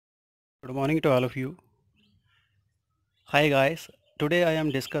Good morning to all of you. Hi guys, today I am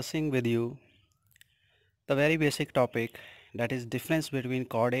discussing with you the very basic topic, that is difference between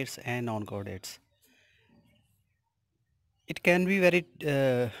chordates and non-chordates. It can be very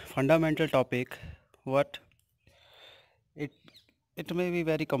fundamental topic, what it it may be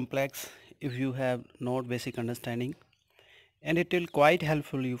very complex if you have not basic understanding, and it will quite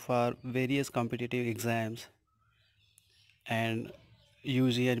helpful you for various competitive exams and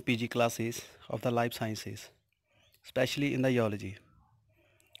UG and PG classes of the life sciences, especially in the geology.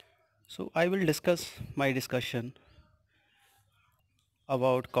 So I will discuss my discussion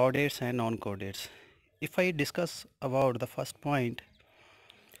about chordates and non-chordates. If I discuss about the first point,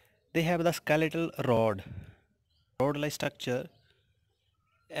 they have the skeletal rod-like structure,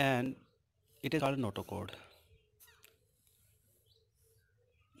 and it is called notochord.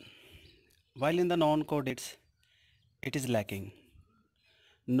 While in the non-chordates, it is lacking.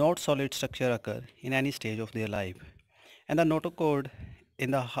 Not solid structure occur in any stage of their life, and the notochord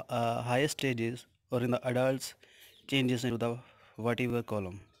in the highest stages or in the adults changes into the vertebral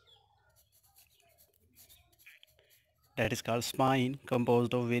column, that is called spine,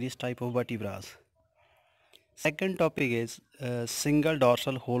 composed of various type of vertebrae. Second topic is single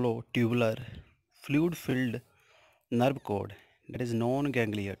dorsal hollow tubular fluid filled nerve cord, that is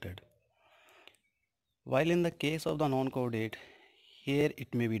non-gangliated. While in the case of the non-chordate, here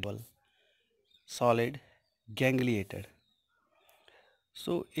it may be double, solid, gangliated.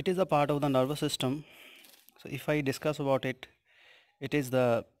 So it is a part of the nervous system. So if I discuss about it, it is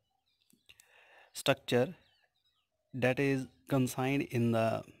the structure that is consigned in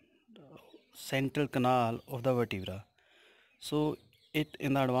the central canal of the vertebra. So it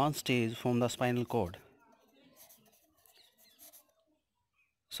in the advanced stage from the spinal cord.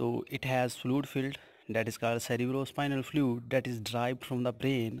 So it has fluid filled, that is called cerebrospinal fluid, that is derived from the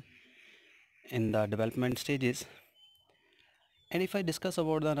brain in the development stages. And if I discuss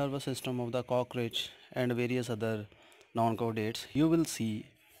about the nervous system of the cockroach and various other non-chordates, you will see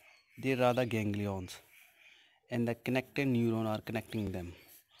there are the ganglions and the connected neuron are connecting them.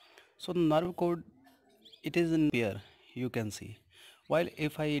 So the nerve cord, it is in pair, you can see. While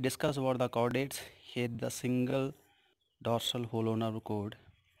if I discuss about the chordates, here the single dorsal hollow nerve cord,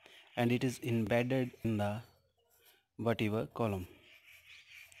 and it is embedded in the vertebral column.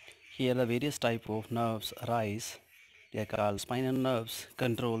 Here the various type of nerves arise. They are called spinal nerves,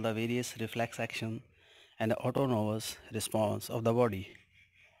 control the various reflex action and the autonomous response of the body.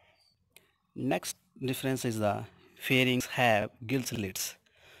 Next difference is the pharynx have gill slits.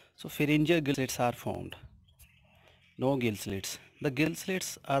 So pharyngeal gill slits are formed. No gill slits. The gill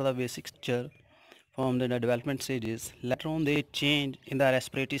slits are the basic structure formed in the development stages. Later on they change in the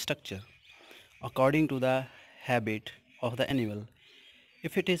respiratory structure according to the habit of the animal.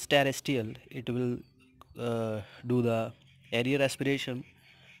 If it is terrestrial, it will do the aerial respiration.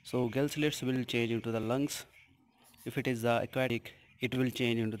 So gill slits will change into the lungs. If it is the aquatic, it will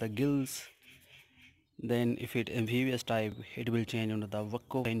change into the gills. Then if it amphibious type, it will change into the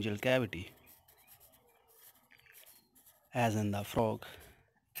vocopharyngeal cavity, as in the frog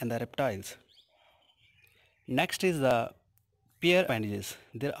and the reptiles. Next is the pair appendages.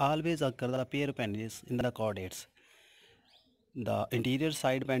 There always occur the pair appendages in the chordates. The interior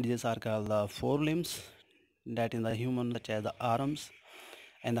side appendages are called the forelimbs, that in the human such as the arms,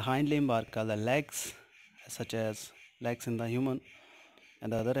 and the hind limb are called the legs, such as legs in the human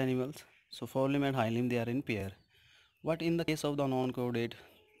and the other animals. So forelimb and hind limb, they are in pair. But in the case of the non-chordate,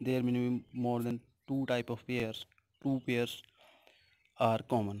 there may be more than two type of pairs. Two pairs are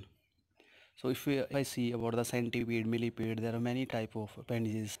common. So if I see about the centipede, millipede, there are many type of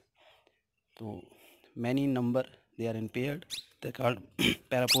appendages. So many number, they are in paired. They are called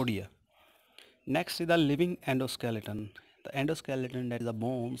parapodia. Next is the living endoskeleton. The endoskeleton, that is the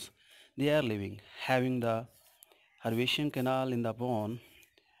bones, they are living, having the Hervatian canal in the bone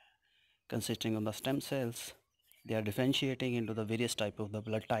consisting of the stem cells. They are differentiating into the various type of the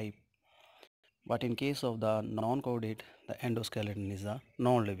blood type. But in case of the non-chordate, the endoskeleton is the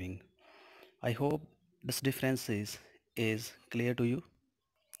non-living. I hope this difference is clear to you.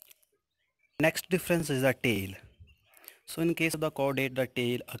 Next difference is the tail. So in case of the chordate, the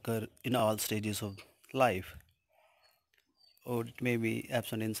tail occur in all stages of life, or it may be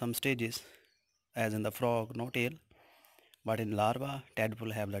absent in some stages, as in the frog, no tail, but in larva,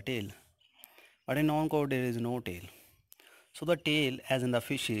 tadpole have the tail. But in non-chord, there is no tail. So the tail, as in the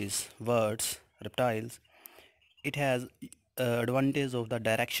fishes, birds, reptiles, it has advantage of the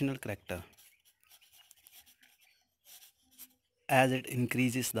directional character, as it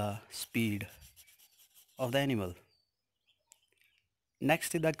increases the speed of the animal.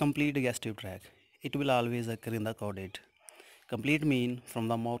 Next is the complete digestive tract. It will always occur in the chordate. Complete mean from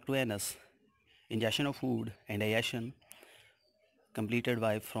the mouth to anus. Ingestion of food and digestion completed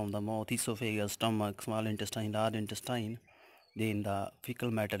by from the mouth, esophagus, stomach, small intestine, large intestine. Then the fecal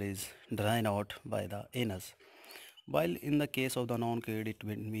matter is drained out by the anus. While in the case of the non-kid, it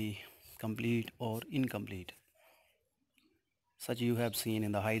will be complete or incomplete. Such you have seen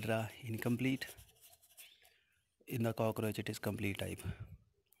in the hydra, incomplete. In the cockroach, it is complete type.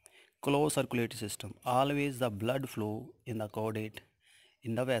 Closed circulatory system. Always the blood flow in the chordate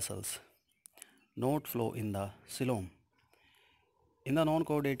in the vessels, not flow in the coelom. In the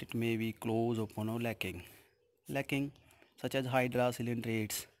non-chordate, it may be closed, open or lacking. Lacking such as hydra,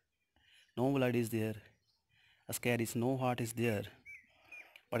 cylindrates, no blood is there. Ascaris, no heart is there.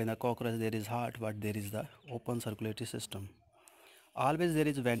 But in the cockroach there is heart, but there is the open circulatory system. Always there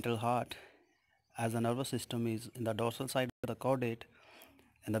is ventral heart, as the nervous system is in the dorsal side of the chordate,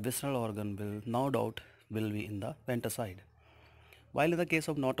 and the visceral organ will no doubt will be in the ventral side. While in the case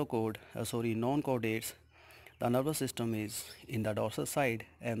of non-chordates, the nervous system is in the dorsal side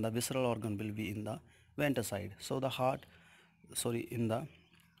and the visceral organ will be in the ventral side. So the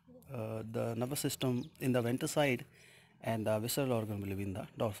the nervous system in the ventral side and the visceral organ will be in the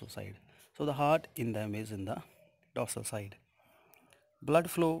dorsal side. So the heart in them is in the dorsal side. Blood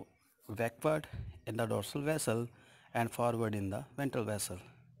flow backward in the dorsal vessel and forward in the ventral vessel.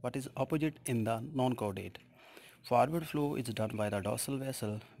 What is opposite in the non-chordate? Forward flow is done by the dorsal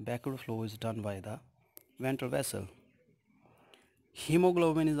vessel, backward flow is done by the ventral vessel.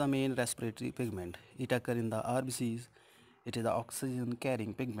 Hemoglobin is the main respiratory pigment. It occurs in the RBCs. It is the oxygen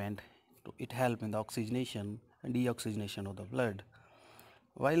carrying pigment. It helps in the oxygenation and deoxygenation of the blood.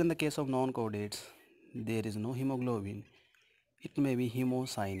 While in the case of non-chordates, there is no hemoglobin. It may be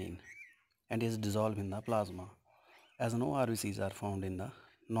hemocyanin and is dissolved in the plasma, as no RBCs are found in the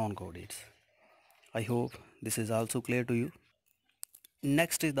non-chordates. I hope this is also clear to you.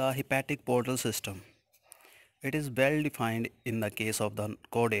 Next is the hepatic portal system. It is well defined in the case of the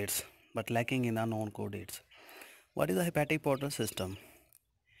chordates but lacking in the non-chordates. What is the hepatic portal system?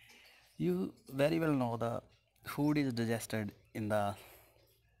 You very well know the food is digested in the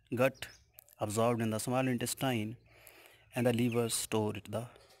gut, absorbed in the small intestine, and the liver stored it the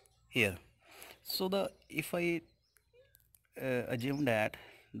here. So the if I assume that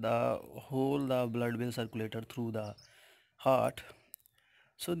the whole the blood will circulated through the heart,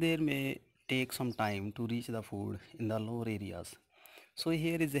 so there may take some time to reach the food in the lower areas. So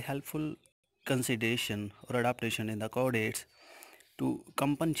here is a helpful consideration or adaptation in the chordates to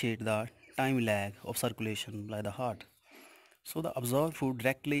compensate the time lag of circulation by the heart. So the absorbed food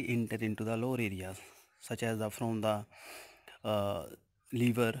directly enter into the lower areas, such as from the uh,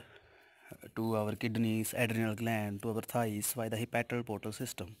 liver to our kidneys, adrenal gland to our thighs by the hepatic portal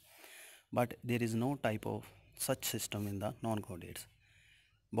system. But there is no type of such system in the non-chordates.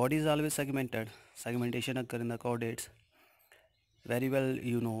 Body is always segmented. Segmentation occur in the chordates. Very well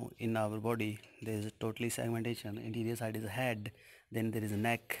you know in our body there is totally segmentation. Interior side is head, then there is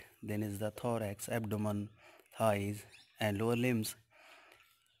neck, then is the thorax, abdomen, thighs and lower limbs.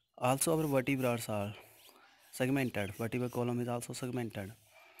 Also our vertebrae are segmented. Vertebral column is also segmented.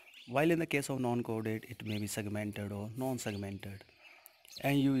 While in the case of non-chordate it may be segmented or non-segmented.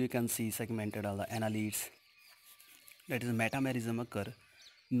 And you can see segmented are the annelids, that is metamerism occur.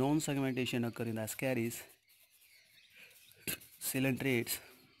 Non-segmentation occur in the ascaris, cylindrates,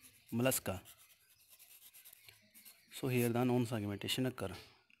 mollusca. So here the non-segmentation occur.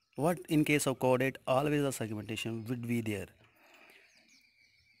 What in case of chordate, always the segmentation would be there.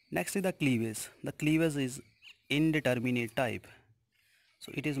 Next is the cleavage. The cleavage is indeterminate type.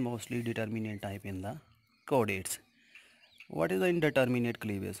 So it is mostly determinate type in the chordates. What is the indeterminate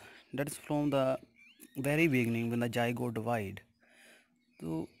cleavage? That is from the very beginning when the zygote divide.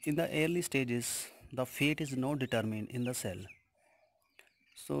 So in the early stages, the fate is not determined in the cell.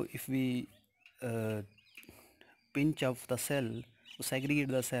 So if we pinch off the cell, segregate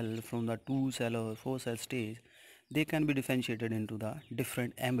the cell from the 2 cell or 4 cell stage, they can be differentiated into the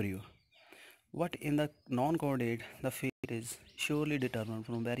different embryo. What in the non-chordate, the fate is surely determined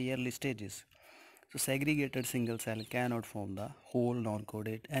from very early stages. So segregated single cell cannot form the whole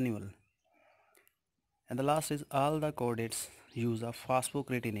non-chordate animal. And the last is all the chordates use a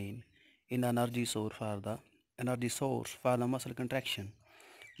phosphocreatinine in the energy source for the muscle contraction.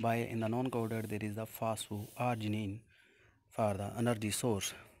 By in the non-chordate there is the phosphoarginine for the energy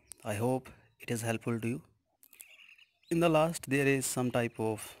source. I hope it is helpful to you. In the last there is some type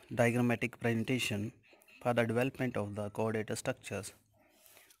of diagrammatic presentation for the development of the chordate structures.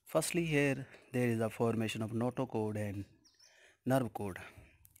 Firstly here there is a formation of notochord and Nerve cord.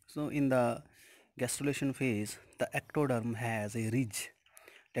 So in the gastrulation phase, the ectoderm has a ridge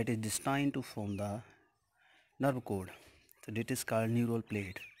that is destined to form the nerve cord. So that is called neural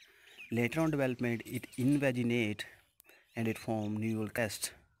plate. Later on development, it invaginate and it form neural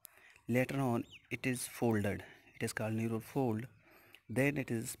crest. Later on, it is folded. It is called neural fold. Then it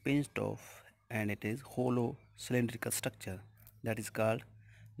is pinched off and it is hollow cylindrical structure that is called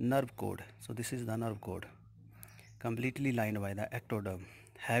nerve cord. So this is the nerve cord, completely lined by the ectoderm,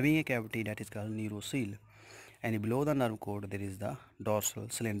 having a cavity that is called neurocele, and below the nerve cord there is the dorsal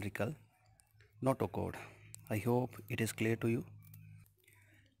cylindrical notochord. I hope it is clear to you.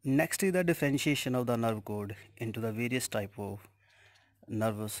 Next is the differentiation of the nerve cord into the various type of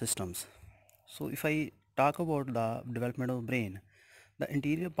nervous systems. So if I talk about the development of brain, the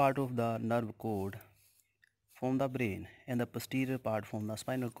interior part of the nerve cord form the brain and the posterior part form the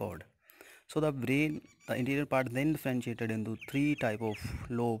spinal cord. So the brain, the interior part then differentiated into three type of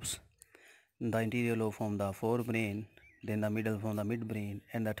lobes. The interior lobe from the forebrain, then the middle from the midbrain,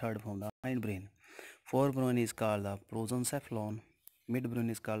 and the third from the hindbrain. Forebrain is called the prosencephalon, midbrain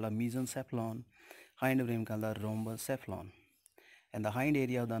is called the mesencephalon, hindbrain called the rhombocephalon, and the hind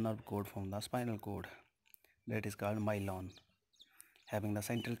area of the nerve cord from the spinal cord, that is called myelin, having the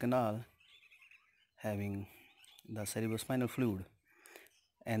central canal, having the cerebrospinal fluid,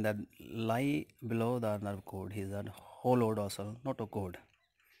 and the lie below the nerve cord is the hollow dorsal notochord.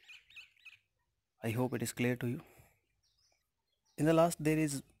 I hope it is clear to you. In the last, there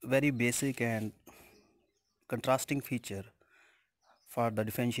is very basic and contrasting feature for the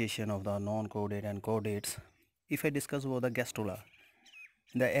differentiation of the non-chordate and chordates. If I discuss about the gastrula,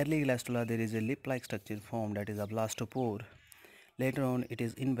 in the early gastrula there is a lip-like structure formed that is a blastopore. Later on it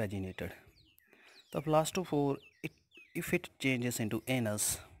is invaginated. The blastopore, if it changes into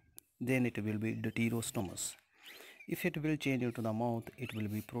anus, then it will be deuterostomus. If it will change into the mouth, it will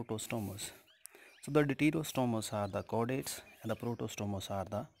be protostomus. So the deuterostomus are the chordates and the protostomus are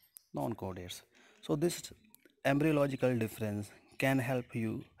the non-chordates. So this embryological difference can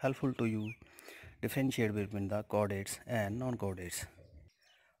helpful to you differentiate between the chordates and non-chordates.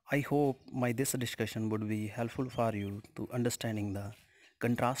 I hope this discussion would be helpful for you to understanding the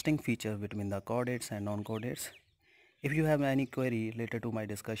contrasting feature between the chordates and non-chordates. If you have any query related to my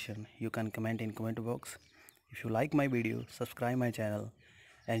discussion, you can comment in comment box. If you like my video, subscribe my channel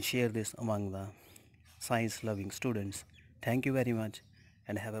and share this among the science loving students. Thank you very much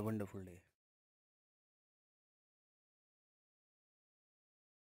and have a wonderful day.